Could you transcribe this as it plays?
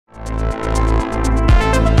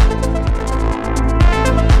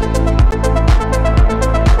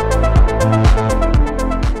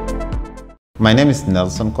My name is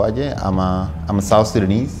Nelson Kwaje. I'm a South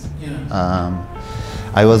Sudanese. Yeah.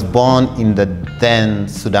 I was born in the then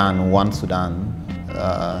Sudan, Sudan,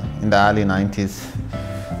 in the early 90s.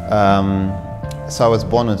 So I was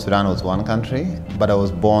born when Sudan was one country, but I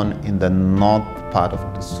was born in the north part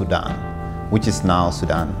of Sudan, which is now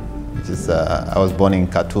Sudan. Which is, I was born in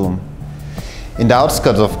Khartoum, in the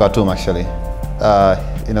outskirts of Khartoum actually,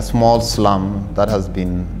 in a small slum that has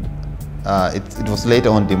been, it was later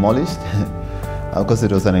on demolished because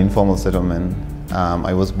it was an informal settlement.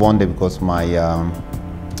 I was born there because both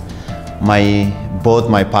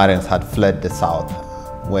my parents had fled the south,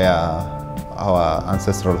 where our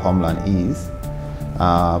ancestral homeland is.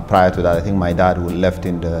 Prior to that, I think my dad left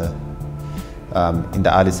in the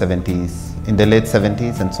early 70s, in the late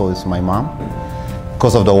 70s, and so is my mom,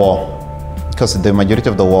 because of the war. Because the majority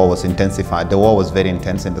of the war was intensified. The war was very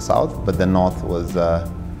intense in the south, but the north was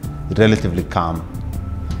relatively calm.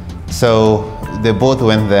 So they both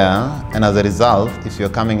went there, and as a result, if you're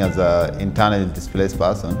coming as an internally displaced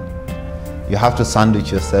person, you have to sandwich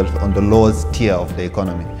yourself on the lowest tier of the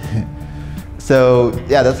economy. So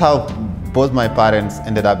yeah, that's how both my parents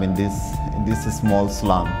ended up in this small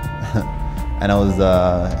slum, and I was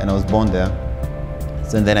born there.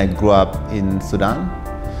 So and then I grew up in Sudan.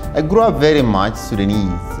 I grew up very much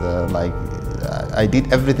Sudanese. Like I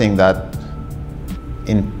did everything that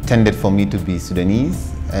intended for me to be Sudanese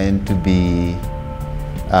and to be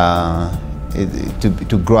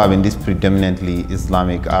to grow up in this predominantly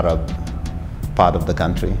Islamic Arab part of the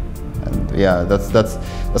country. And yeah, that's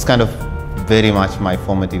kind of very much my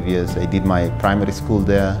formative years. I did my primary school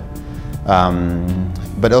there,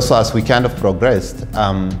 but also as we kind of progressed,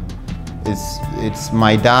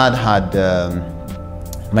 my dad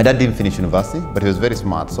didn't finish university, but he was very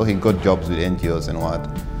smart, so he got jobs with NGOs and what.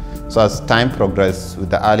 So as time progressed, with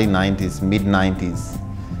the early 90s, mid 90s,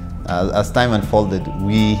 as time unfolded,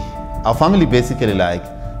 our family basically like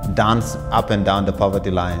danced up and down the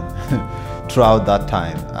poverty line throughout that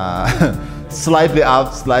time. Slightly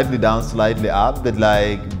up, slightly down, slightly up, but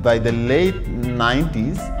like by the late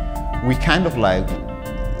 90s, we kind of like,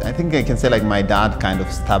 I think I can say like my dad kind of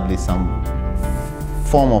established some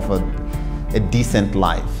form of a decent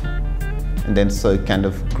life. And then so I kind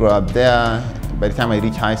of grew up there. By the time I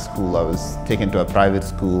reached high school, I was taken to a private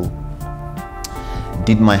school,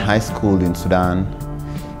 did my high school in Sudan,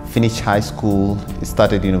 finished high school,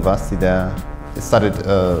 started university there, started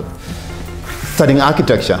studying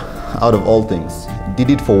architecture out of all things. Did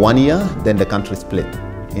it for 1 year, then the country split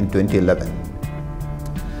in 2011.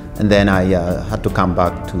 And then I had to come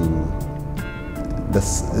back to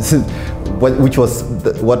what was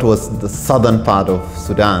the southern part of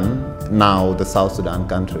Sudan, now the South Sudan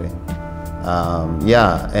country.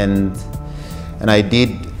 Yeah, and I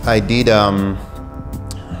did.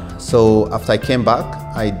 So after I came back,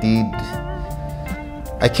 I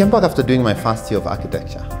came back after doing my first year of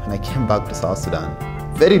architecture, and I came back to South Sudan.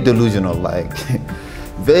 Very delusional, like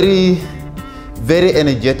very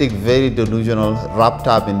energetic, very delusional, wrapped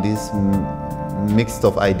up in this mix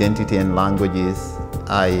of identity and languages.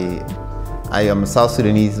 I am South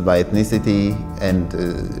Sudanese by ethnicity and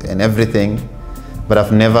everything, but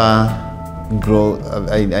I've never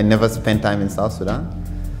I never spent time in South Sudan.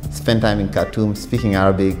 Spent time in Khartoum speaking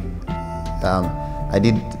Arabic.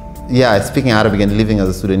 Speaking Arabic and living as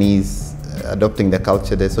a Sudanese, adopting the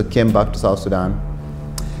culture there. So came back to South Sudan,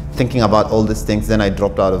 thinking about all these things. Then I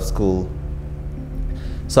dropped out of school.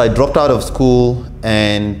 So I dropped out of school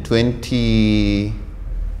in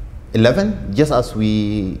 2011, just as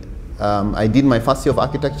I did my first year of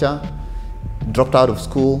architecture, dropped out of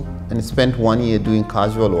school, and spent 1 year doing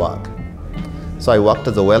casual work. So I worked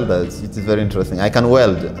as a welder. It's very interesting. I can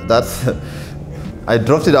weld. I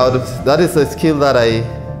dropped it out. That is a skill that I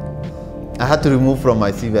had to remove from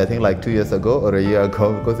my CV, I think like 2 years ago or a year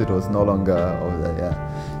ago, because it was no longer over there. Yeah.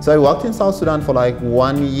 So I worked in South Sudan for like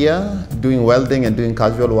 1 year, doing welding and doing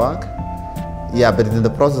casual work. Yeah, but in the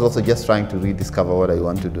process also just trying to rediscover what I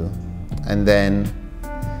want to do. And then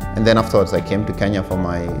afterwards I came to Kenya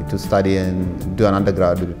to study and do an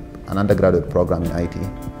undergraduate program in IT.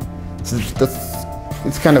 So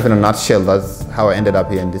it's kind of in a nutshell, that's how I ended up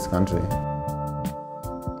here in this country.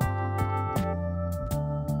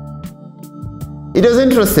 It was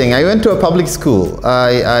interesting. I went to a public school.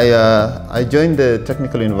 I joined the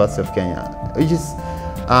Technical University of Kenya, which is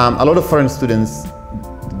a lot of foreign students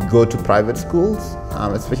go to private schools,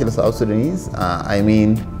 especially South Sudanese.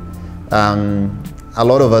 A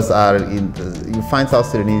lot of us are you find South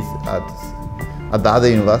Sudanese at the other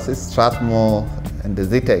universities, Strathmore and the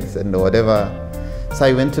ZTEX and whatever. So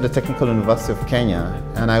I went to the Technical University of Kenya,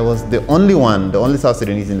 and I was the only South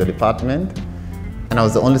Sudanese in the department. and I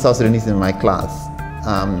was the only South Sudanese in my class.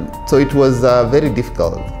 So it was very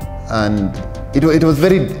difficult, and it was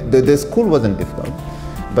very, the school wasn't difficult,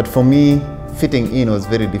 but for me, fitting in was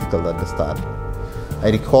very difficult at the start. I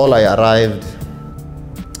recall I arrived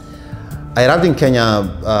in Kenya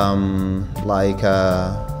like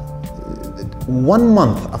 1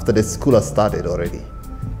 month after the school had started already.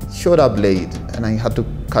 Showed up late, and I had to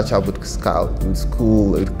catch up with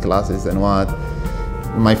school, with classes and what.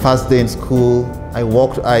 My first day in school,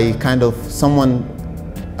 someone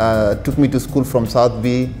took me to school from South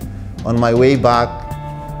B. On my way back,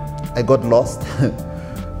 I got lost.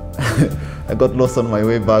 I got lost on my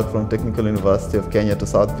way back from Technical University of Kenya to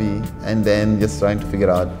South B, and then just trying to figure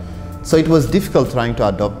out. So it was difficult trying to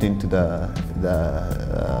adopt into the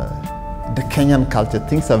Kenyan culture.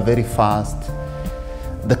 Things are very fast.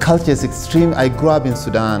 The culture is extreme. I grew up in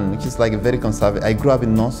Sudan, which is like a very conservative. I grew up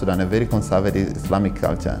in North Sudan, a very conservative Islamic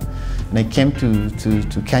culture. And I came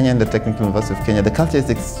to Kenya, and the Technical University of Kenya. The culture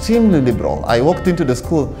is extremely liberal. I walked into the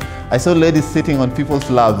school, I saw ladies sitting on people's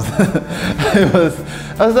laps.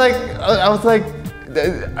 I was like,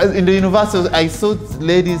 in the university, I saw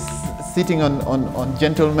ladies sitting on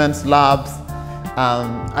gentlemen's laps.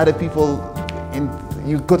 Other people,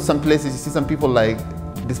 you go to some places, you see some people like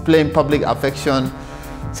displaying public affection.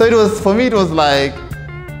 So it was, for me, it was like,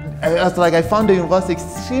 I found the university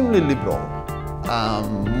extremely liberal,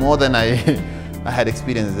 more than I had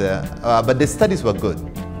experienced there. But the studies were good.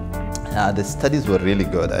 The studies were really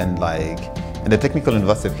good, and the Technical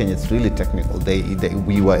University of Kenya, it's really technical.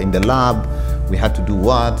 We were in the lab, we had to do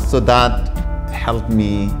what, so that helped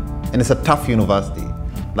me. And it's a tough university.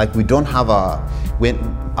 Like, we don't have our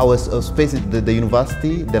space, the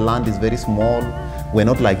university, the land is very small. We're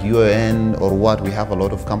not like UAN or what, we have a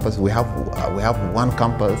lot of campuses. We have one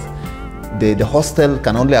campus. The hostel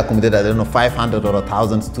can only accommodate, I don't know, 500 or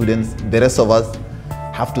 1,000 students. The rest of us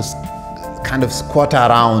have to kind of squat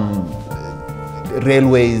around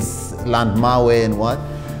railways, land Mawe and what.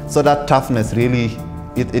 So that toughness really,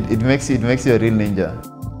 it makes you a real ninja.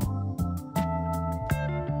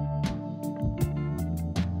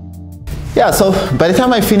 Yeah, so by the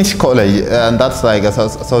time I finished college, and that's like, as I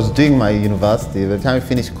was doing my university, by the time I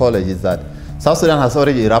finished college, is that South Sudan has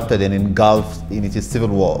already erupted and engulfed in its civil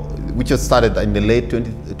war, which was started in the late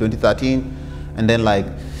 2013, and then like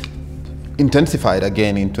intensified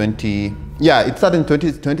again in it started in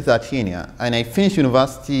 2013, yeah. And I finished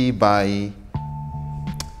university by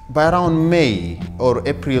around May or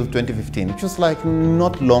April 2015, which was like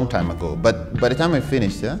not long time ago, but by the time I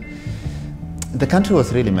finished, yeah, the country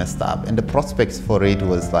was really messed up, and the prospects for it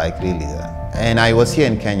was like really there. And I was here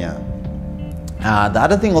in Kenya. The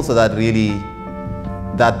other thing also that really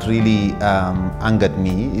angered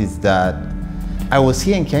me is that I was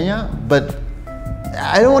here in Kenya, but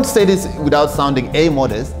I don't want to say this without sounding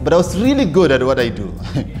modest, but I was really good at what I do.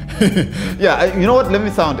 Yeah, you know what? Let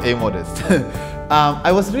me sound modest. I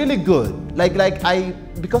was really good.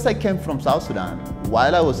 Because I came from South Sudan,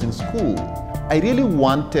 while I was in school, I really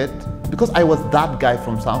wanted, because I was that guy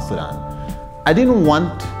from South Sudan, I didn't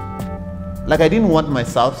want my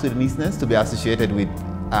South Sudanese-ness to be associated with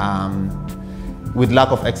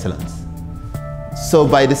lack of excellence. So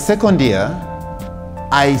by the second year,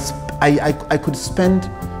 I could spend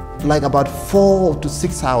like about 4 to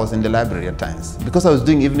 6 hours in the library at times, because I was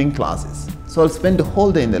doing evening classes. So I'll spend the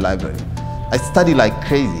whole day in the library. I studied like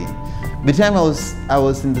crazy. By the time I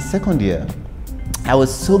was in the second year, I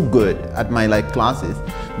was so good at my classes,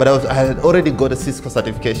 but I had already got the Cisco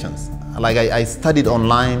certifications. I studied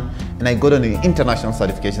online, and I got the international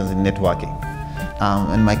certifications in networking.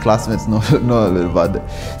 And my classmates know a little about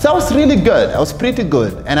that. So I was really good. I was pretty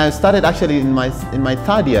good, and I started actually in my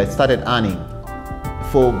third year. I started earning.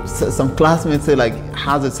 For some classmates say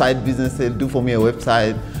how's a side business? Say, do for me a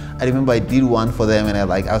website. I remember I did one for them, and I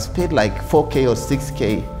was paid like 4K or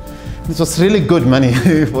 6K. This was really good money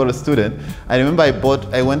for a student. I remember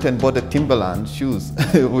I went and bought a Timberland shoes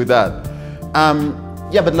with that.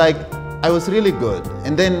 Yeah, but I was really good.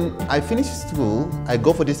 And then I finished school, I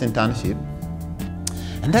go for this internship.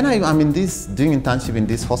 And then I'm doing internship in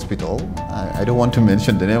this hospital. I don't want to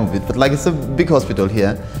mention the name of it, but it's a big hospital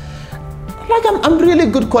here. I'm really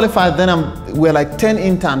good qualified. Then we're like 10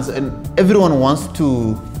 interns, and everyone wants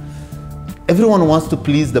to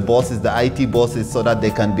please the bosses, the IT bosses, so that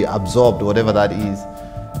they can be absorbed, whatever that is.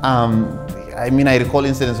 I recall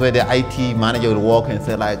incidents where the IT manager would walk and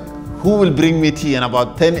say who will bring me tea? And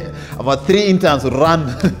about 3 interns would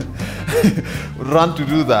run, run to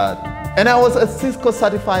do that. And I was a Cisco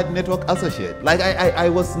certified network associate. I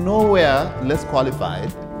was nowhere less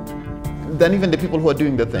qualified than even the people who are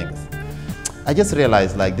doing the things. I just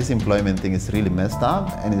realized like this employment thing is really messed up,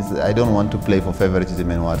 and I don't want to play for favoritism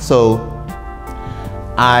and what. So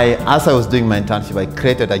as I was doing my internship,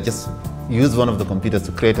 I just used one of the computers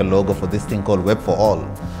to create a logo for this thing called Web for All.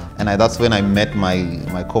 And that's when I met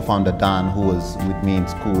my co-founder Dan, who was with me in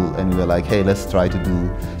school, and we were like, hey, let's try to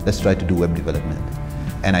do web development.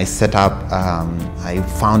 And I set up, I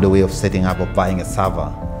found a way of setting up, of buying a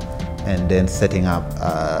server, and then setting up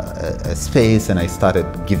a space, and I started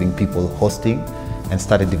giving people hosting and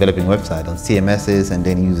started developing websites on CMSs, and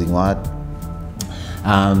then using what.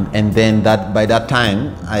 And then by that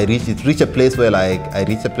time, I reached a place where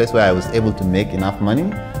I was able to make enough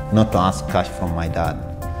money not to ask cash from my dad.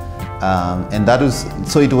 And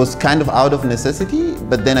so it was kind of out of necessity,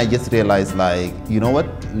 but then I just realized, like, you know what,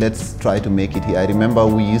 let's try to make it here. I remember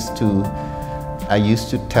I used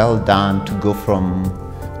to tell Dan to go from,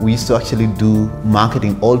 we used to actually do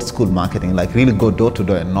marketing, old school marketing, like really go door to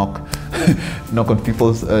door and knock on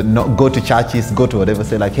people's, go to churches, go to whatever,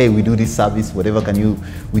 say like, hey, we do this service, whatever,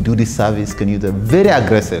 we do this service, can you do? Very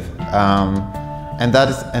aggressive. And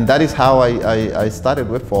that is how I started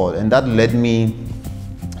Web4, and that led me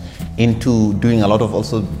into doing a lot of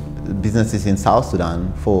also businesses in South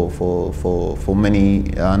Sudan for many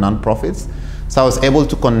non-profits. So I was able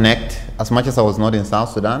to connect, as much as I was not in South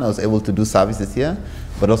Sudan, I was able to do services here,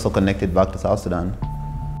 but also connected back to South Sudan.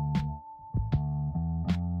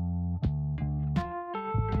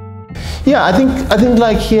 Yeah, I think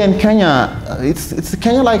like here in Kenya,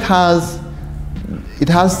 Kenya like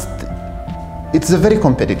it's a very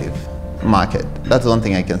competitive market. That's one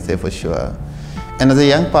thing I can say for sure. And as a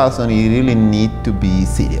young person, you really need to be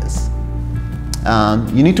serious.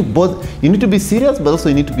 You need to be serious, but also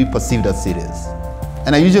you need to be perceived as serious.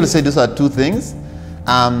 And I usually say those are two things.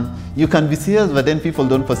 You can be serious, but then people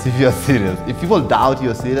don't perceive you as serious. If people doubt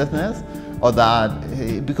your seriousness, or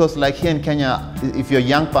that, because like here in Kenya, if you're a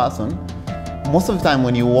young person, most of the time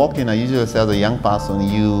when you walk in, I usually say as a young person,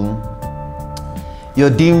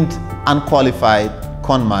 you're deemed unqualified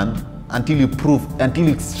con man until you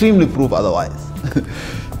extremely prove otherwise.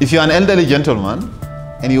 If you're an elderly gentleman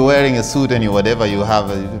and you're wearing a suit and you whatever, you have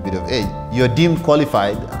a little bit of age, you're deemed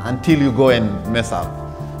qualified until you go and mess up.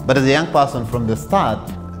 But as a young person from the start,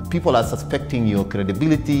 people are suspecting your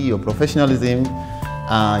credibility, your professionalism,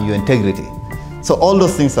 your integrity. So all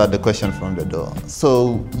those things are the question from the door.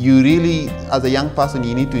 So you really, as a young person,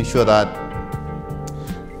 you need to ensure that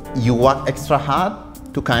you work extra hard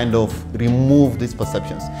to kind of remove these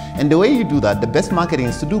perceptions. And the way you do that, the best marketing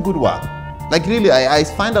is to do good work. Like really, I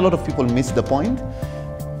find a lot of people miss the point.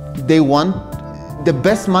 They want the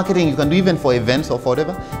best marketing you can do, even for events or for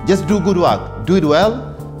whatever. Just do good work, do it well.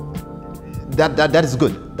 That is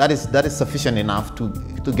good. That is sufficient enough to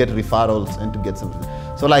get referrals and to get some.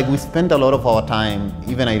 So like we spend a lot of our time,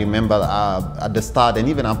 even I remember at the start and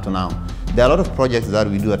even up to now, there are a lot of projects that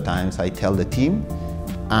we do at times. I tell the team,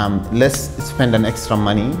 let's spend an extra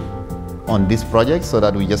money on this project so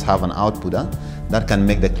that we just have an output that can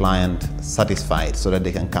make the client satisfied so that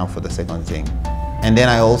they can come for the second thing. And then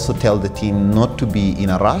I also tell the team not to be in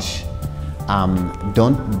a rush.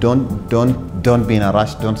 Don't be in a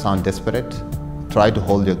rush, don't sound desperate. Try to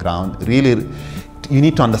hold your ground. Really, you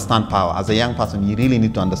need to understand power. As a young person, you really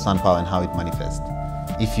need to understand power and how it manifests.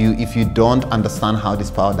 If you don't understand how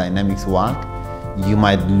these power dynamics work, you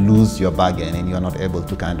might lose your bargain and you're not able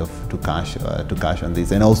to kind of to cash on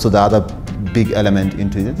this. And also the other big element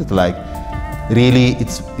into it is like, really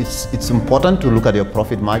it's important to look at your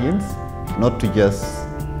profit margins, not to just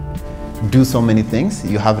do so many things.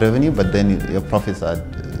 You have revenue, but then your profits are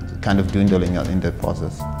kind of dwindling in the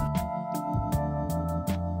process.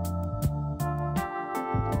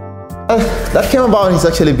 That came about is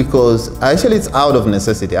actually because it's out of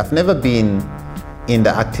necessity. I've never been in the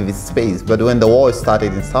activist space, but when the war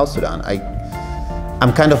started in South Sudan,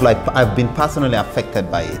 I'm kind of like, I've been personally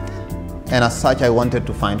affected by it. And as such, I wanted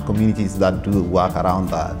to find communities that do work around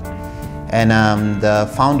that. And the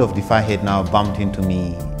founder of Defyhatenow bumped into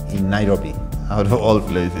me in Nairobi, out of all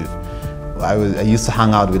places. I used to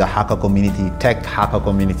hang out with a hacker community, tech hacker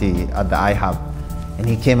community at the iHub. And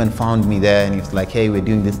he came and found me there and he was like, hey, we're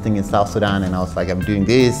doing this thing in South Sudan. And I was like, I'm doing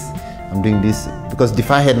this, because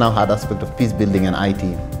Defyhatenow had aspect of peace building and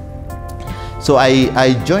IT. So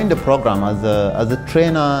I joined the program as a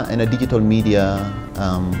trainer and a digital media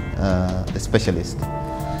specialist.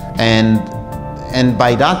 And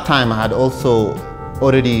by that time, I had also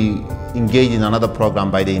already engaged in another program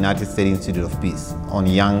by the United States Institute of Peace on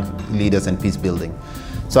young leaders and peace building.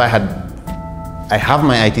 So I have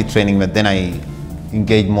my IT training, but then I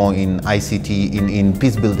engage more in ICT, in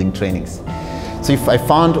peace building trainings. So if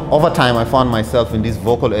over time, I found myself in this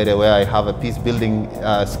vocal area where I have a peace building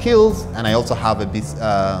skills, and I also have a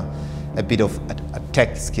bit of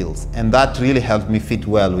tech skills. And that really helped me fit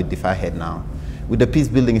well with Defyhatenow. With the peace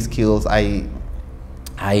building skills, through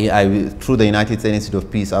the United States Institute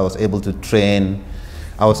of Peace, I was able to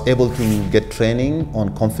get training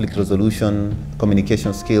on conflict resolution,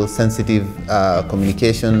 communication skills, sensitive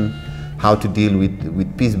communication, how to deal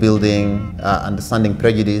with peace building, understanding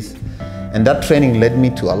prejudice. And that training led me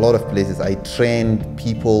to a lot of places. I trained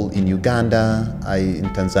people in Uganda, in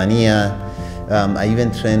Tanzania. I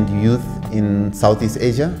even trained youth in Southeast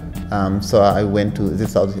Asia. So I went to,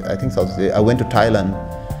 I went to Thailand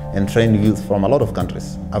and trained youth from a lot of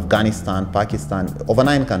countries. Afghanistan, Pakistan, over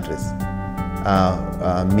 9 countries.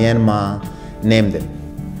 Myanmar, name them.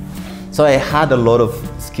 So I had a lot of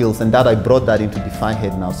skills, and that I brought that into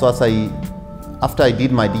Defyhatenow. So after I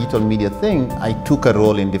did my digital media thing, I took a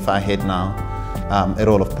role in Defyhatenow, a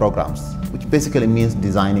role of programs, which basically means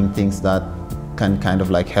designing things that can kind of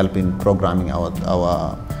like help in programming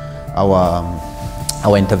our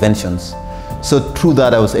interventions. So through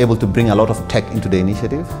that, I was able to bring a lot of tech into the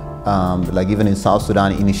initiative. Like even in South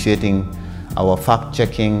Sudan, initiating our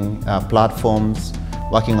fact-checking platforms,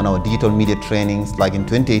 working on our digital media trainings. Like in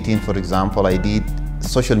 2018, for example, I did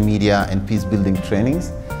social media and peace building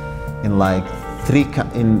trainings in like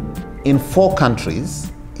 4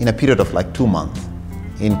 countries in a period of like 2 months.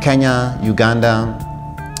 In Kenya, Uganda,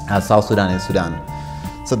 South Sudan, and Sudan.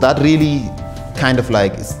 So that really kind of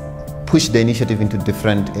like pushed the initiative into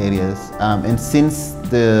different areas. And since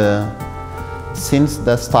the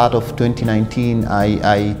start of 2019,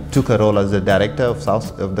 I took a role as the director of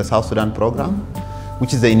the South Sudan program,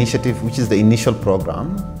 which is the initial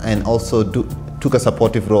program, and also took a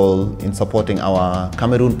supportive role in supporting our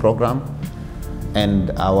Cameroon program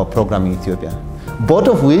and our program in Ethiopia. Both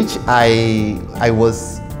of which I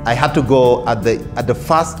had to go at the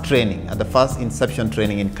first training, at the first inception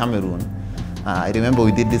training in Cameroon. I remember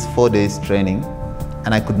we did this 4 days training,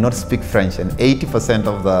 and I could not speak French, and 80%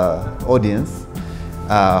 of the audience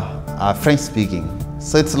are French speaking.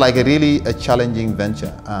 So it's like a challenging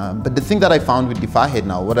venture. But the thing that I found with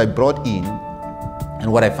Defyhatenow, what I brought in,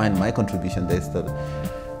 and what I find my contribution there is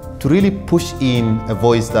to really push in a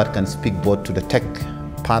voice that can speak both to the tech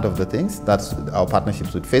part of the things, that's our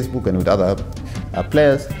partnerships with Facebook and with other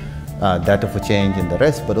players, Data for Change and the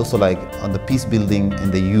rest, but also like on the peace building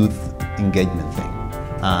and the youth engagement thing.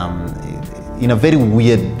 In a very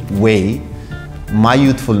weird way, my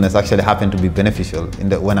youthfulness actually happened to be beneficial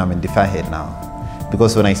when I'm in Defyhatenow.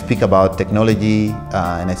 Because when I speak about technology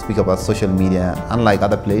and I speak about social media, unlike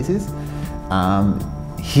other places,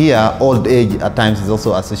 here, old age at times is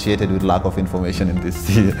also associated with lack of information in this.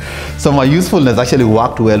 So my usefulness actually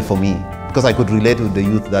worked well for me because I could relate with the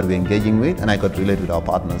youth that we're engaging with, and I could relate with our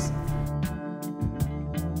partners.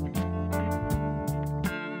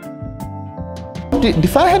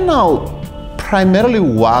 Defyhatenow primarily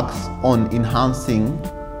works on enhancing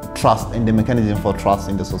trust and the mechanism for trust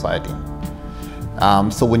in the society.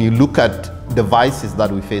 So when you look at the vices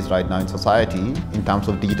that we face right now in society in terms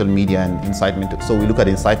of digital media and incitement, so we look at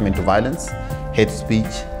incitement to violence, hate speech,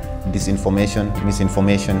 disinformation,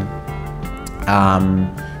 misinformation,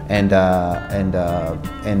 and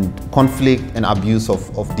conflict and abuse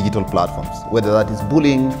of digital platforms, whether that is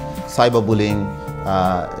bullying, cyberbullying,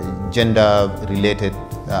 gender-related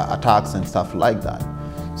attacks and stuff like that.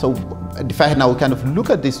 So Defyhatenow, we kind of look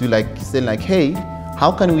at this, we say like, hey,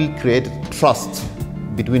 how can we create trust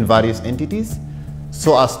between various entities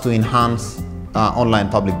so as to enhance online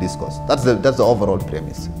public discourse? That's the overall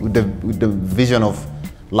premise, with the vision of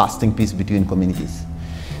lasting peace between communities.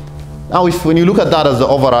 Now, when you look at that as the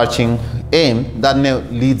overarching aim, that now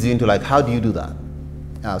leads you into like, how do you do that?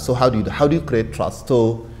 So how do you create trust?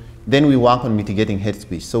 So then we work on mitigating hate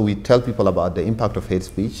speech. So we tell people about the impact of hate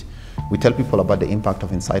speech. We tell people about the impact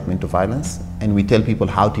of incitement to violence, and we tell people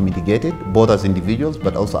how to mitigate it, both as individuals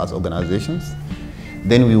but also as organizations.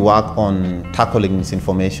 Then we work on tackling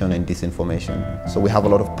misinformation and disinformation. So we have a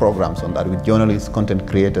lot of programs on that with journalists, content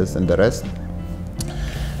creators, and the rest.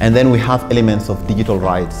 And then we have elements of digital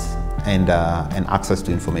rights and access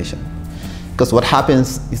to information. Because what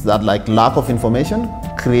happens is that like lack of information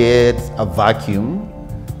creates a vacuum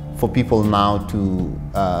for people now to,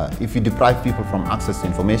 if you deprive people from access to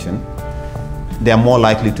information, they are more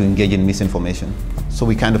likely to engage in misinformation. So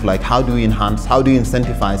we kind of like, how do we enhance, how do you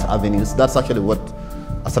incentivize avenues? That's actually what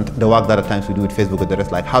the work that at times we do with Facebook and the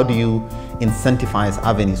rest, like how do you incentivize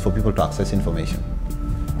avenues for people to access information?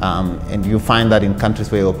 And you find that in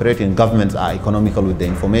countries where you operate in, governments are economical with the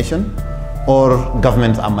information, or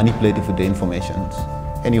governments are manipulative with the information.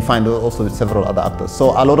 and you find also several other actors.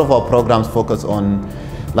 So a lot of our programs focus on,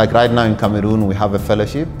 like right now in Cameroon, we have a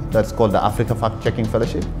fellowship that's called the Africa Fact Checking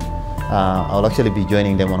Fellowship. I'll actually be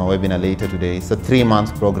joining them on a webinar later today. It's a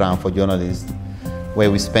 3-month program for journalists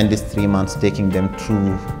where we spend these 3 months taking them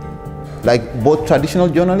through, like both traditional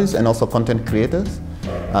journalists and also content creators.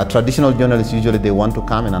 Traditional journalists, usually they want to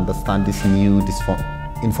come and understand this new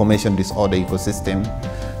information disorder ecosystem.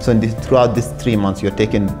 So throughout these 3 months, you're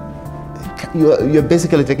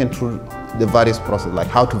basically taken through the various processes, like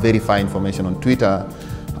how to verify information on Twitter,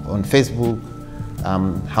 on Facebook,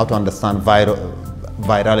 how to understand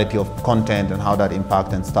virality of content and how that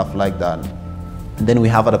impacts and stuff like that. And then we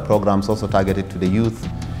have other programs also targeted to the youth.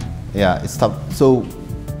 Yeah, it's tough.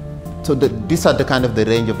 These are the kind of the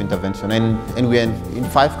range of intervention, and we're in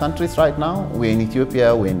 5 countries right now. We're in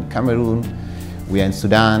Ethiopia, we're in Cameroon, we're in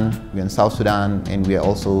Sudan, we're in South Sudan, and we're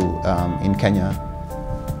also in Kenya.